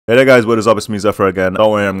Hey there guys, what is up? It's me Xeptha again.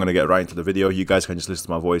 Don't worry, I'm gonna get right into the video. You guys can just listen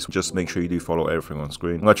to my voice. Just make sure you do follow everything on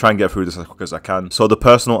screen. I'm gonna try and get through this as quick as I can. So the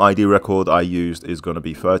personal ID record I used is gonna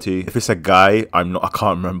be 30. If it's a guy, I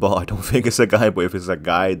can't remember. I don't think it's a guy, but if it's a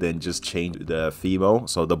guy, then just change the female.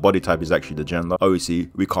 So the body type is actually the gender. Obviously,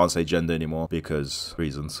 we can't say gender anymore because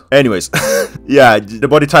reasons. Anyways, yeah, the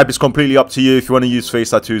body type is completely up to you. If you want to use face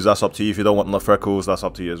tattoos, that's up to you. If you don't want no freckles, that's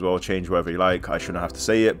up to you as well. Change whatever you like. I shouldn't have to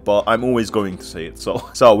say it, but I'm always going to say it.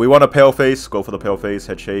 So we want a pale face, go for the pale face.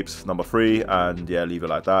 Head shapes number 3, and yeah, leave it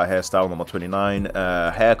like that. Hairstyle number 29.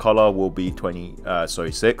 Hair color will be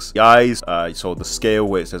 6. The eyes, so the scale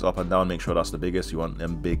where it says up and down, make sure that's the biggest. You want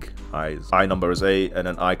them big eyes. Eye number is 8, and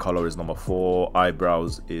then eye color is number 4.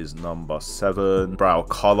 Eyebrows is number 7. Brow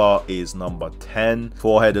color is number 10.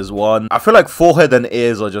 Forehead is 1. I feel like forehead and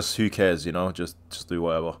ears are just, who cares, you know, just do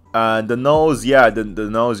whatever. And the nose, yeah, the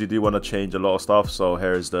nose, you do want to change a lot of stuff. So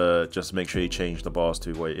here's just make sure you change the bars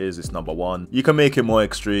to what it is. It's number 1. You can make it more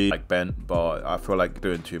extreme, like bent, but I feel like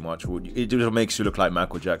doing too much, it just makes you look like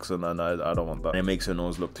Michael Jackson, and I don't want that. It makes your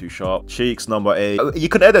nose look too sharp. Cheeks number 8. You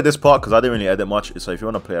can edit this part because I didn't really edit much, so if you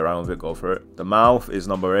want to play around with it, go for it. The mouth is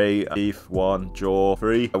number 8. Teeth 1. Jaw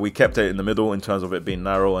 3. We kept it in the middle in terms of it being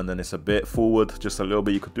narrow, and then it's a bit forward, just a little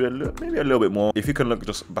bit. You could do maybe a little bit more. If you can look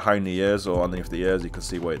just behind the ears or underneath the ears, you can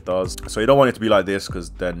see what it does. So you don't want it to be like this because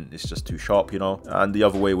then it's just too sharp, you know. And the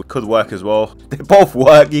other way could work as well. They both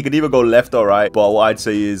work. You can either go left or right, but what I'd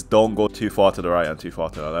say is don't go too far to the right and too far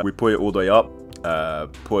to the left. We put it all the way up.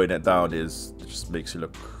 Putting it down just makes you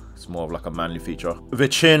look, it's more of like a manly feature. The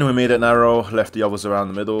chin, we made it narrow, left the others around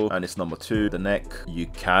the middle, and it's number 2. The neck, you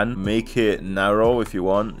can make it narrow if you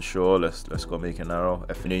want. Sure, let's go make it narrow.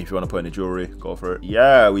 If you want to put any jewelry, go for it.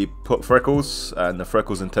 Yeah, we put freckles, and the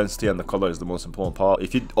freckles intensity and the color is the most important part.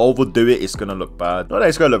 If you overdo it, it's gonna look bad. Not that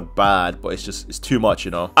it's gonna look bad, but it's too much,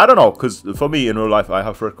 you know. I don't know, because for me in real life, I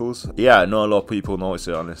have freckles. Yeah, not a lot of people notice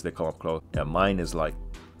it unless they come up close. Yeah, mine is like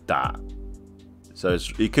that. So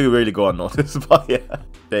it could really go unnoticed, but yeah.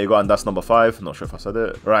 There you go, and that's number 5. Not sure if I said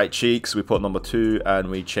it. Right, cheeks, we put number 2, and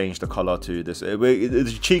we changed the color to this.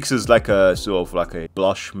 The cheeks is like a sort of like a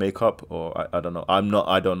blush makeup, or I don't know.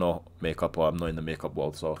 I don't know makeup, or I'm not in the makeup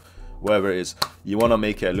world, so whatever it is, you want to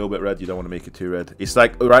make it a little bit red. You don't want to make it too red. It's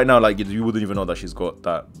like right now, like you wouldn't even know that she's got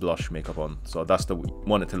that blush makeup on. So that's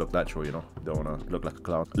want it to look natural, you know. You don't want to look like a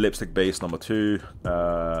clown. Lipstick base number 2.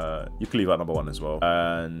 You can leave out number 1 as well.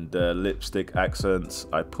 And lipstick accents,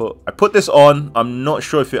 I put this on. I'm not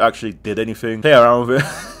sure if it actually did anything. Play around with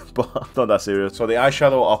it. But not that serious. So the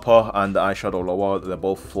eyeshadow upper and the eyeshadow lower, they're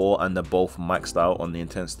both 4, and they're both maxed out on the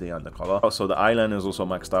intensity and the color. So the eyeliner is also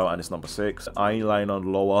maxed out, and it's number 6. Eyeliner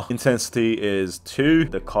lower, intensity is 2.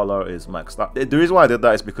 The color is maxed out. The reason why I did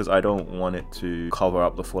that is because I don't want it to cover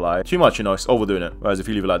up the full eye too much, you know. It's overdoing it. Whereas if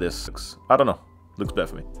you leave it like this, I don't know, looks better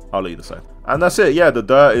for me. I'll let you decide. And that's it. Yeah, the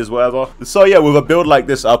dirt is whatever. So yeah, with a build like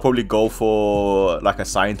this, I'll probably go for like a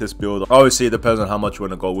scientist build. Obviously, it depends on how much you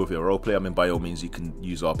want to go with your roleplay. I mean, by all means, you can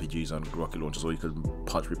use RPGs and rocket launchers, or you can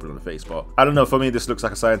punch people in the face. But I don't know, for me, this looks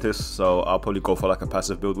like a scientist, so I'll probably go for like a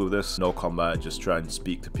passive build with this. No combat, just try and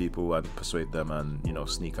speak to people and persuade them, and, you know,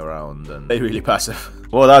 sneak around, and they're really passive.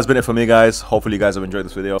 Well, that's been it for me, guys. Hopefully you guys have enjoyed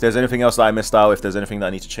this video. If there's anything else that I missed out, if there's anything that I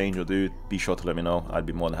need to change or do, be sure to let me know. I'd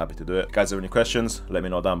be more than happy to do it. If you guys have any questions, let me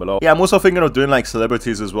know down below. Yeah, I'm also thinking of doing like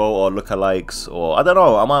celebrities as well, or lookalikes, or I don't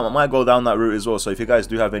know, I might go down that route as well. So if you guys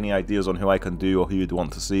do have any ideas on who I can do or who you'd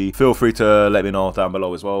want to see, feel free to let me know down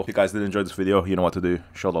below as well. If you guys did enjoy this video, you know what to do.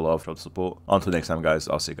 Show the love, show the support. Until next time, guys,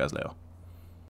 I'll see you guys later.